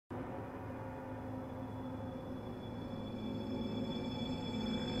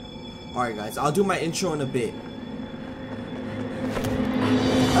Alright guys, I'll do my intro in a bit.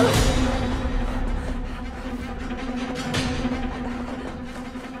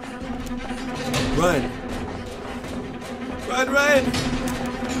 Run! Run, run!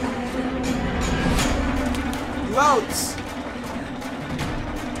 You out!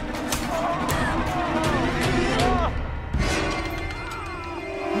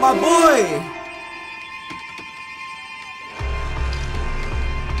 My boy!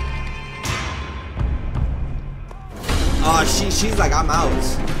 Oh, she's like, I'm out.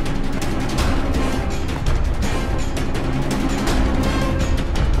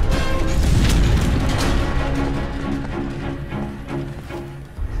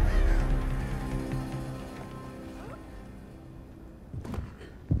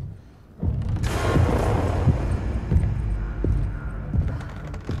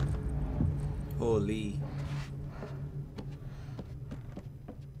 Holy.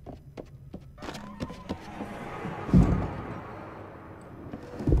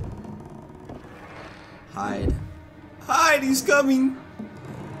 Hide. Hide, he's coming.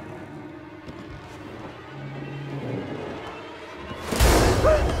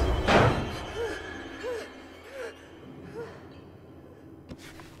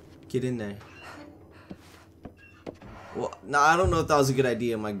 Get in there. Well, nah, I don't know if that was a good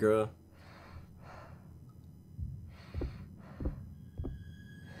idea, my girl.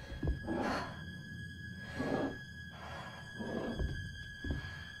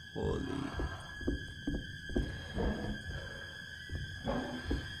 Holy.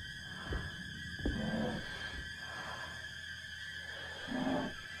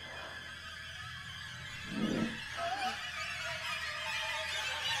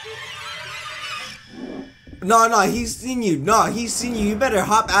 No, he's seen you. No, he's seen you. You better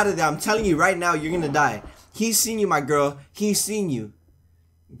hop out of there. I'm telling you right now, you're gonna die. He's seen you, my girl. He's seen you.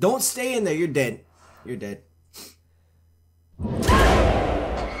 Don't stay in there. You're dead. You're dead.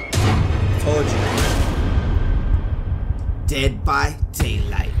 Told you. Dead by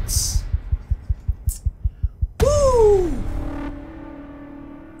Daylight. Woo!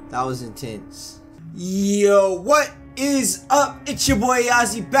 That was intense. Yo, what is up? It's your boy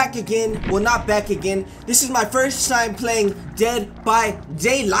Yazzie back again. Well, not back again. This is my first time playing Dead by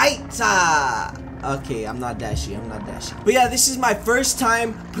Daylight. Okay, I'm not dashy. But yeah, this is my first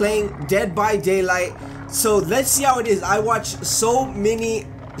time playing Dead by Daylight. So let's see how it is. I watched so many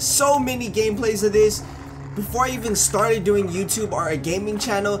gameplays of this before I even started doing YouTube or a gaming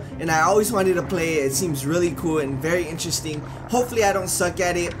channel, and I always wanted to play it. It seems really cool and very interesting. Hopefully I don't suck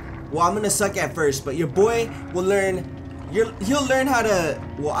at it. Well, I'm gonna suck at first, but your boy will learn. He'll learn how to.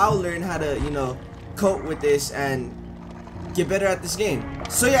 Well, I'll learn how to, you know, cope with this and get better at this game.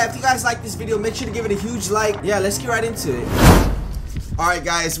 So yeah, if you guys like this video, make sure to give it a huge like. Yeah, let's get right into it. All right,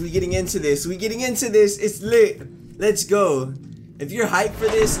 guys, we getting into this. It's lit. Let's go. If you're hyped for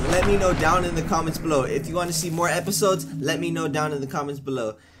this, let me know down in the comments below. If you want to see more episodes, let me know down in the comments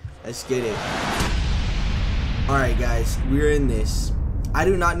below. Let's get it. All right, guys, we're in this. I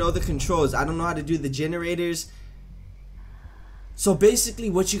do not know the controls. I don't know how to do the generators. So basically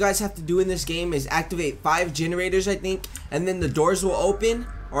what you guys have to do in this game is activate 5 generators, I think, and then the doors will open,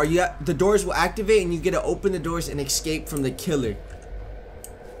 or the doors will activate and you get to open the doors and escape from the killer.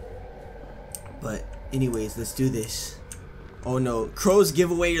 But anyways, let's do this. Oh no, crows give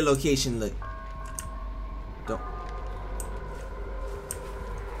away your location. Look. Don't.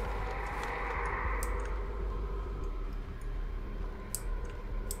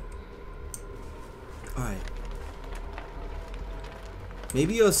 Alright.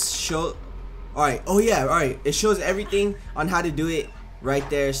 Maybe it'll show. Alright, oh yeah, alright. It shows everything on how to do it right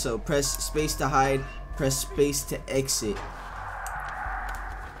there. So press space to hide, press space to exit.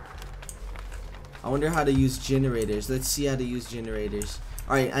 I wonder how to use generators. Let's see how to use generators.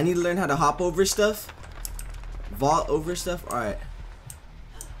 Alright, I need to learn how to hop over stuff. Vault over stuff. Alright.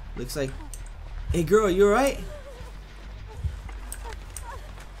 Looks like. Hey girl, you alright?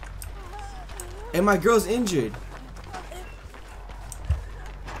 Hey, my girl's injured.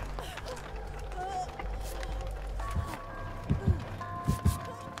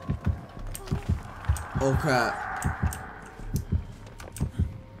 Oh crap.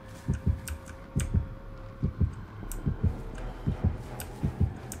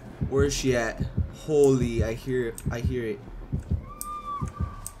 Where is she at? Holy, I hear it.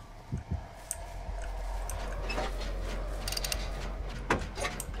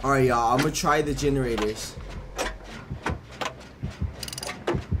 Alright, y'all, I'm gonna try the generators.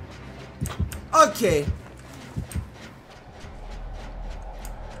 Okay.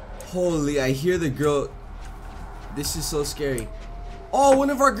 Holy, I hear the girl. This is so scary. Oh, one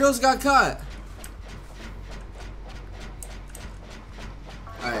of our girls got caught.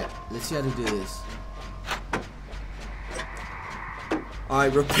 Alright, let's see how to do this.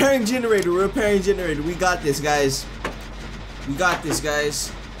 Alright, repairing generator. We got this, guys.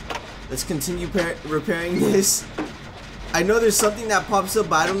 Let's continue repairing this. I know there's something that pops up,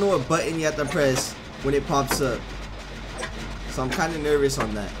 but I don't know what button you have to press when it pops up. So I'm kind of nervous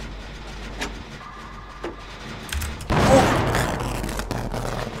on that. Oh.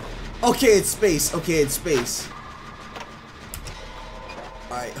 Okay, it's space.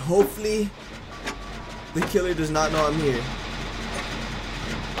 Alright, hopefully the killer does not know I'm here.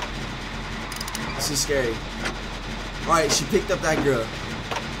 This is scary. Alright, she picked up that girl.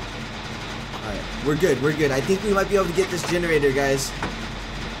 Alright, we're good. I think we might be able to get this generator, guys.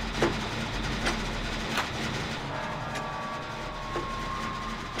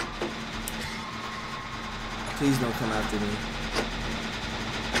 Please don't come after me.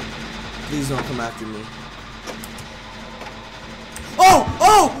 Please don't come after me. Oh,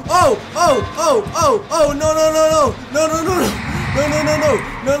 no.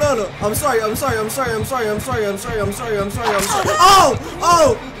 I'm sorry. Oh,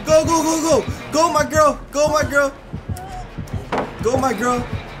 go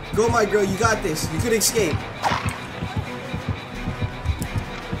my girl. You got this. You could escape.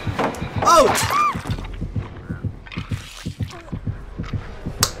 Oh,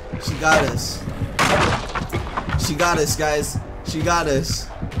 she got us, guys. She got us.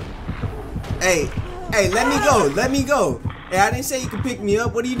 Hey, let me go. Hey, I didn't say you could pick me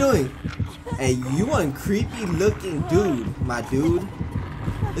up. What are you doing? Hey, you one creepy looking dude, my dude.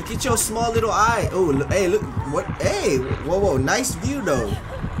 Look at your small little eye. Oh, hey, look. What? Hey, whoa. Nice view, though.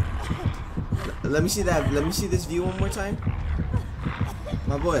 Let me see that. Let me see this view one more time.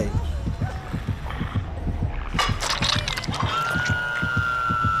 My boy.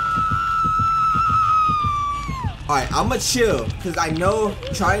 Alright, I'ma chill, because I know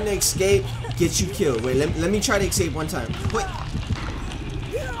trying to escape gets you killed. Wait, let me try to escape one time. Wait.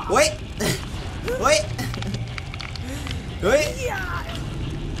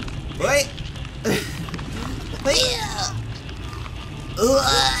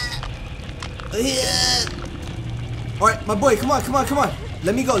 Alright, my boy, come on.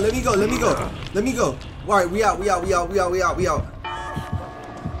 Let me go. Alright, we out.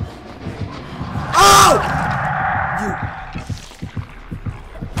 Oh!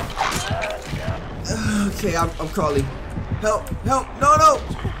 Okay, I'm crawling. Help! No!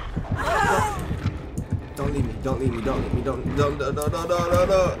 Don't leave me.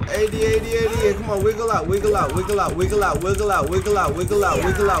 AD. Come on, wiggle out.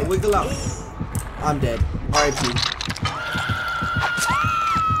 I'm dead. RIP.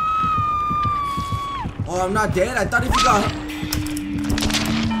 Oh, I'm not dead. I thought if you got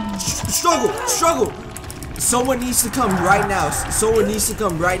struggle. Someone needs to come right now. Someone needs to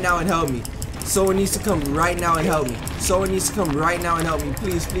come right now and help me.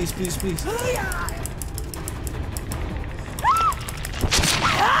 Please.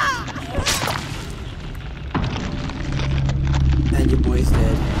 And your boy's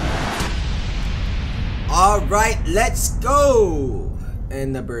dead. Alright, let's go.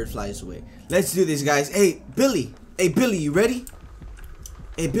 And the bird flies away. Let's do this, guys. Hey, Billy, you ready?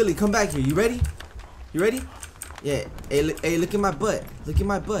 Hey, Billy, come back here. You ready? Yeah. Hey, look at my butt.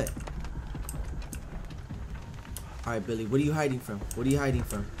 Alright, Billy, what are you hiding from?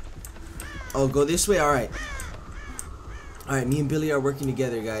 Oh, go this way? Alright. Alright, me and Billy are working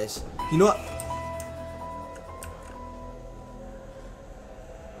together, guys. You know what?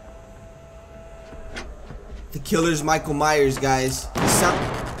 The killer's Michael Myers, guys.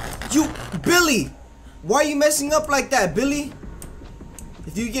 Billy! Why are you messing up like that, Billy?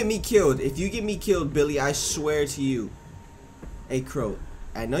 If you get me killed, Billy, I swear to you. Hey, Crow,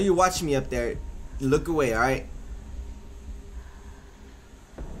 I know you're watching me up there. Look away, alright?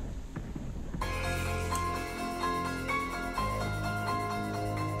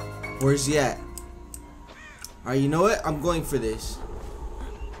 Where's he at? Alright, you know what? I'm going for this.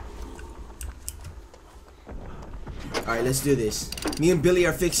 Alright, let's do this. Me and Billy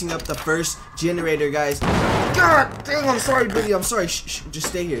are fixing up the first generator, guys. God dang, I'm sorry, Billy. I'm sorry. Shh. Just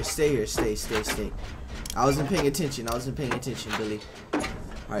stay here. Stay. I wasn't paying attention, Billy.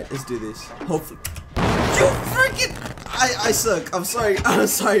 Alright, let's do this. Hopefully. You freaking... I suck. I'm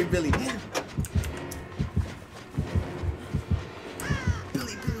sorry, Billy.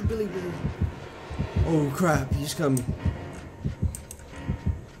 Billy. Oh, crap. He's coming.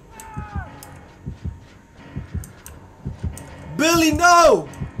 Billy, no!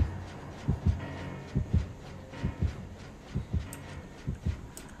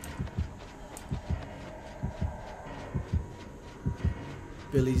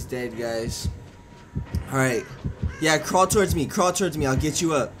 Billy's dead, guys. Alright. Yeah, crawl towards me. Crawl towards me. I'll get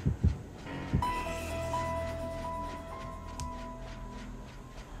you up.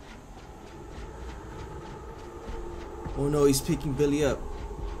 Oh no, he's picking Billy up.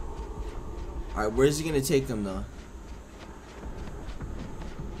 Alright, where's he gonna take him though?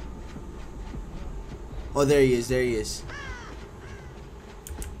 Oh, there he is. There he is.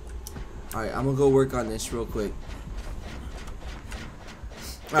 Alright, I'm gonna go work on this real quick.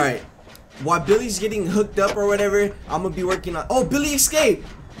 Alright. While Billy's getting hooked up or whatever, I'm gonna be working on. Oh, Billy escaped!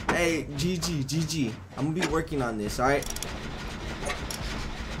 Hey, GG, GG. I'm gonna be working on this, alright?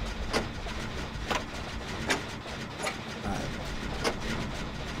 Alright.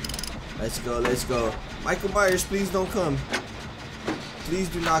 Let's go, let's go. Michael Myers, please don't come. Please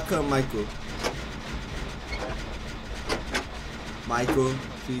do not come, Michael. Michael,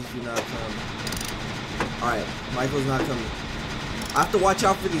 please do not come. Alright, Michael's not coming. I have to watch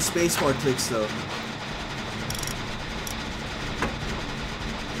out for these spacebar clicks though.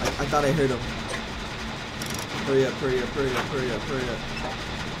 I thought I heard him. Hurry up, hurry up, hurry up, hurry up, hurry up.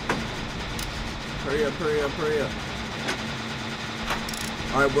 Hurry up, hurry up, hurry up.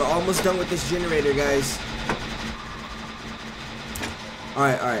 Alright, we're almost done with this generator, guys.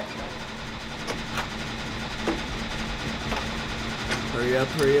 Alright, alright. Hurry up,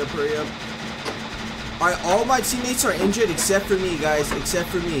 hurry up, hurry up. Alright, all my teammates are injured except for me, guys. Except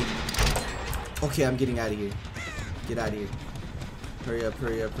for me. Okay, I'm getting out of here. Get out of here. Hurry up,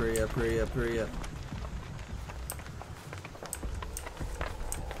 hurry up, hurry up, hurry up, hurry up.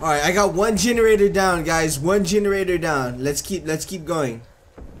 Alright, I got one generator down, guys. One generator down. Let's keep going.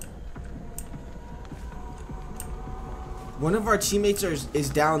 One of our teammates is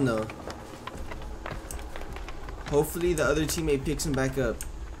down though. Hopefully the other teammate picks him back up.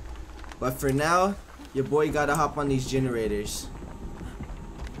 But for now, your boy gotta hop on these generators.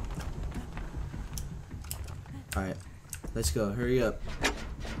 Alright, let's go. Hurry up.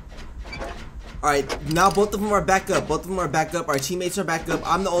 Alright, now both of them are back up. Both of them are back up. Our teammates are back up.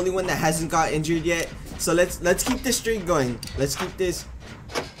 I'm the only one that hasn't got injured yet. So let's keep this streak going. Let's keep this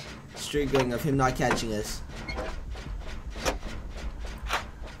streak going of him not catching us.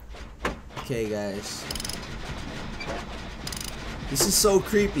 Okay, guys. This is so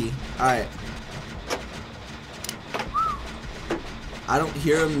creepy. Alright. I don't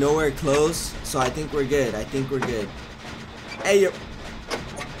hear him nowhere close, so I think we're good. I think we're good. Hey,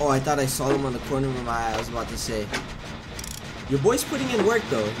 oh, I thought I saw him on the corner of my eye. I was about to say. Your boy's putting in work,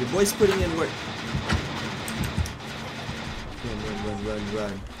 though. Your boy's putting in work. Run, run, run, run,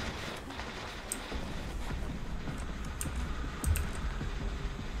 run.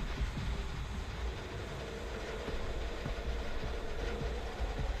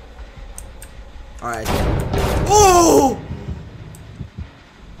 Alright. Oh!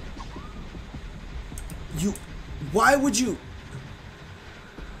 Why would you?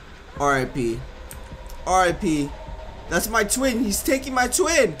 R.I.P. R.I.P. That's my twin. He's taking my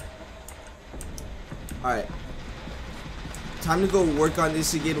twin. Alright. Time to go work on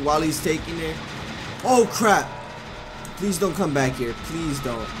this again while he's taking it. Oh, crap. Please don't come back here. Please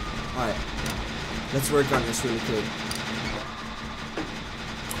don't. Alright. Let's work on this really quick.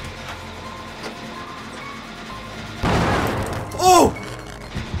 Oh!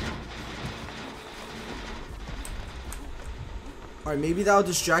 Alright, maybe that'll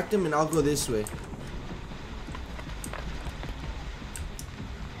distract him and I'll go this way.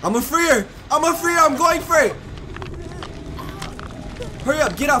 I'm a freer! I'm a freer! I'm going for it! Hurry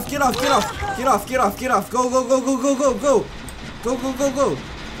up! Get off! Get off! Get off! Get off! Get off! Get off! Go! Go! Go! Go! Go! Go! Go! Go! Go! Go! Go!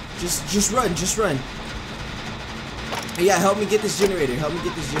 Just run! Just run! Hey, yeah, help me get this generator. Help me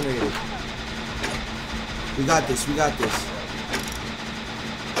get this generator. We got this. We got this.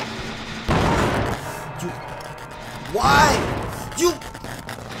 Why? You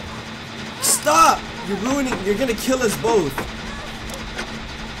stop! You're ruining. You're gonna kill us both.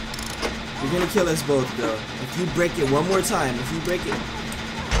 You're gonna kill us both, bro. If you break it one more time, if you break it.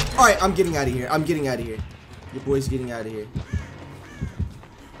 All right, I'm getting out of here. I'm getting out of here. Your boy's getting out of here.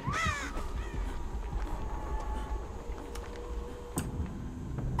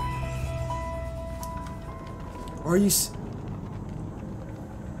 Are you?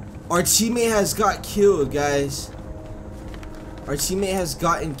 Our teammate has got killed, guys. Our teammate has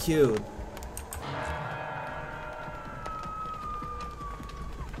gotten killed.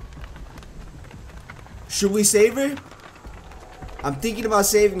 Should we save her? I'm thinking about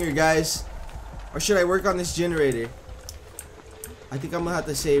saving her, guys. Or should I work on this generator? I think I'm gonna have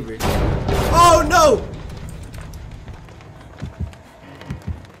to save her. Oh no!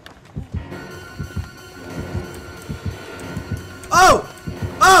 Oh!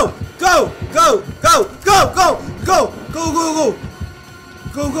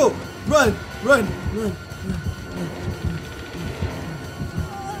 Go, go. Run, run, run.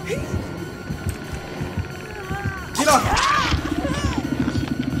 Get off.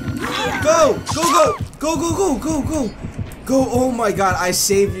 Go, go, go. Go, go, go, go, go. Go. Oh my god, I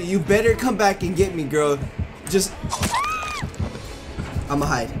saved you. You better come back and get me, girl. Just... I'ma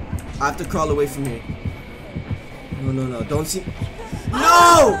hide. I have to crawl away from here. No, no, no. Don't see...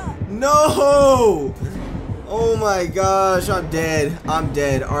 No! No! Oh my gosh, I'm dead. I'm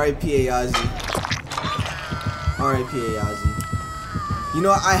dead. R.I.P. Ayazi. R.I.P. Ayazi. You know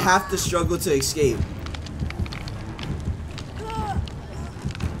what? I have to struggle to escape.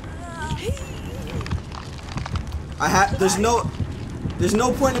 There's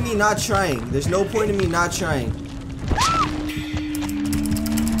no point in me not trying. There's no point in me not trying.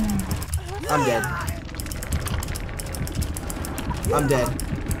 I'm dead. I'm dead.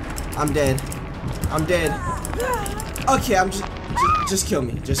 I'm dead. I'm dead. Okay, I'm just kill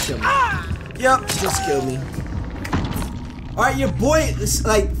me. Just kill me. Yep, just kill me. Alright, your boy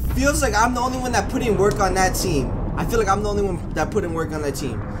like feels like I'm the only one that put in work on that team. I feel like I'm the only one that put in work on that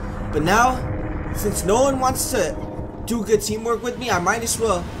team. But now, since no one wants to do good teamwork with me, I might as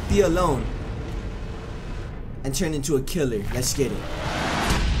well be alone and turn into a killer. Let's get it.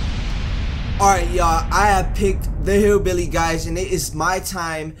 Alright, y'all, I have picked the Hillbilly guys, and it is my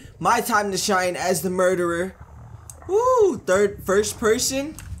time to shine as the murderer. Woo! First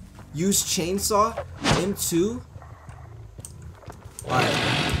person, use chainsaw, M2. Alright,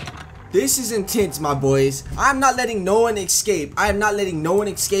 this is intense, my boys. I'm not letting no one escape. I am not letting no one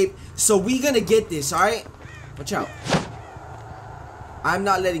escape, so we gonna get this, alright? Watch out. I'm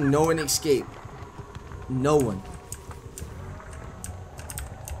not letting no one escape. No one.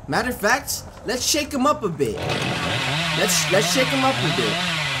 Matter of fact, let's shake him up a bit. Let's shake him up a bit.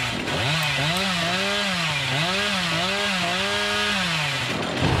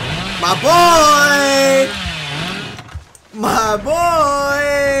 My boy! My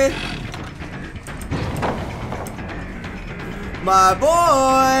boy! My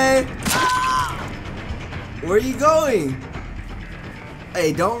boy! Where are you going?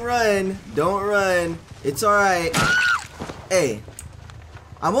 Hey, don't run. Don't run. It's alright. Hey.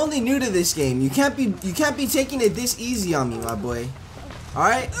 I'm only new to this game. You can't be taking it this easy on me, my boy.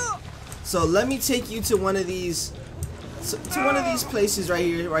 Alright? So let me take you to one of these places right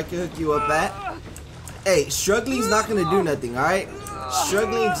here where I can hook you up at. Hey, struggling's not gonna do nothing, alright?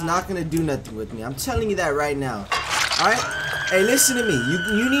 Struggling's not gonna do nothing with me. I'm telling you that right now. Alright? Hey, listen to me.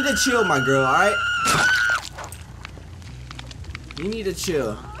 You need to chill, my girl, alright? You need to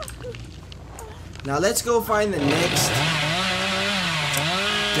chill. Now let's go find the next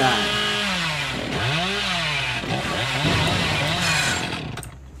guy.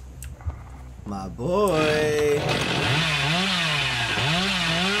 My boy.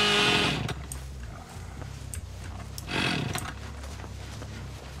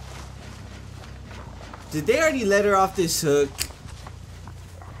 Did they already let her off this hook?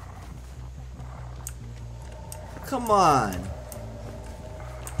 Come on.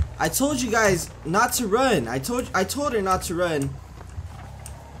 I told you guys not to run. I told her not to run.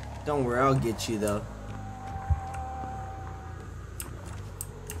 Don't worry, I'll get you though.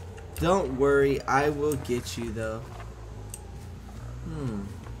 Don't worry, I will get you though.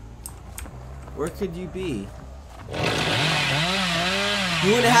 Where could you be?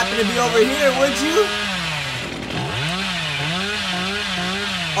 You wouldn't happen to be over here, would you?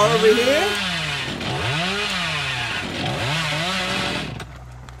 Or over here?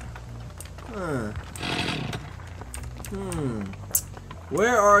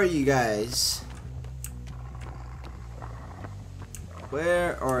 Where are you guys?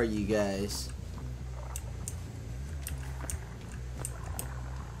 Where are you guys?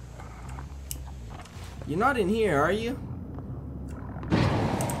 You're not in here, are you?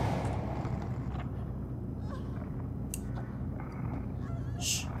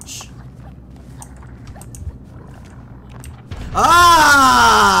 Shh, shh.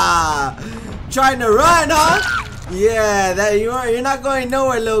 Ah! Trying to run, huh? Yeah, that you're not going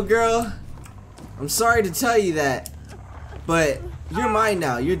nowhere, little girl. I'm sorry to tell you that, but you're mine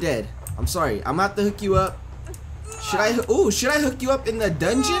now. You're dead. I'm sorry. I'm about to hook you up. Should I hook you up in the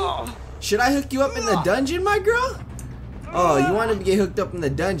dungeon? Should I hook you up in the dungeon, my girl? Oh, you want to get hooked up in the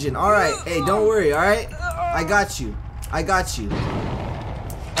dungeon? All right. Hey, don't worry. All right. I got you. I got you.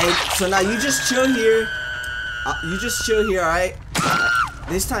 Hey, so now you just chill here. You just chill here. All right.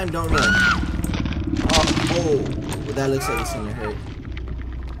 This time, don't run. Oh, well, that looks like it's gonna hurt.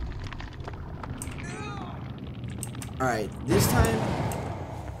 Alright, this time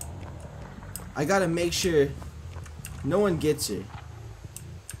I gotta make sure no one gets her.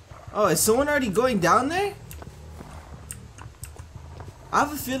 Oh, is someone already going down there? I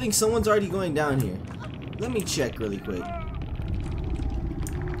have a feeling someone's already going down here. Let me check really quick.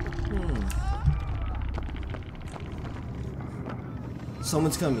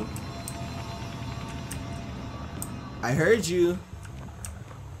 Someone's coming. I heard you.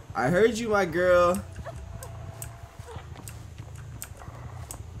 I heard you, my girl.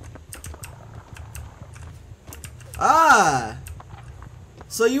 Ah!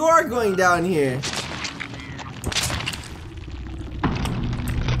 So you are going down here.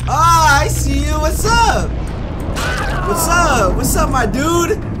 Ah, I see you. What's up? What's up? What's up, my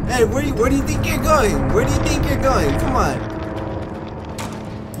dude? Hey, where do you think you're going? Where do you think you're going? Come on.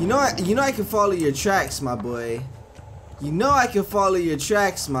 You know I can follow your tracks, my boy. You know I can follow your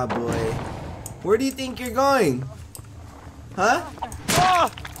tracks, my boy. Where do you think you're going? Huh?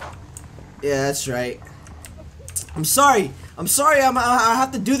 Yeah, that's right. I'm sorry. I'm sorry. I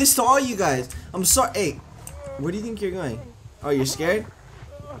have to do this to all you guys. I'm sorry. Hey, where do you think you're going? Oh, you're scared?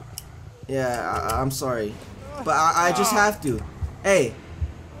 Yeah, I'm sorry. But I just have to. Hey,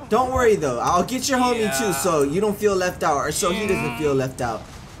 don't worry though. I'll get your homie too, so you don't feel left out, or so he doesn't feel left out.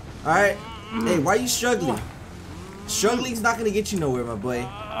 Alright? Hey, why are you struggling? Struggling's not gonna get you nowhere, my boy.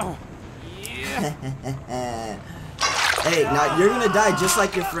 Hey, now you're gonna die just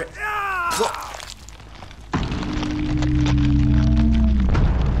like your friend.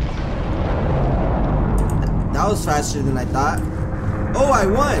 That was faster than I thought. Oh, I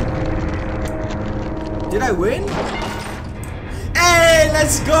won. Did I win? Hey,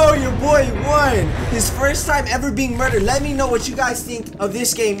 let's go! Your boy won! His first time ever being murdered. Let me know what you guys think of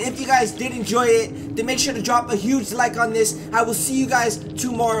this game. If you guys did enjoy it, then make sure to drop a huge like on this. I will see you guys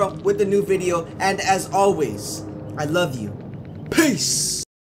tomorrow with a new video. And as always, I love you. Peace!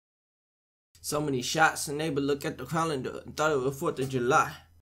 So many shots, and neighbor look at the calendar and thought it was 4th of July.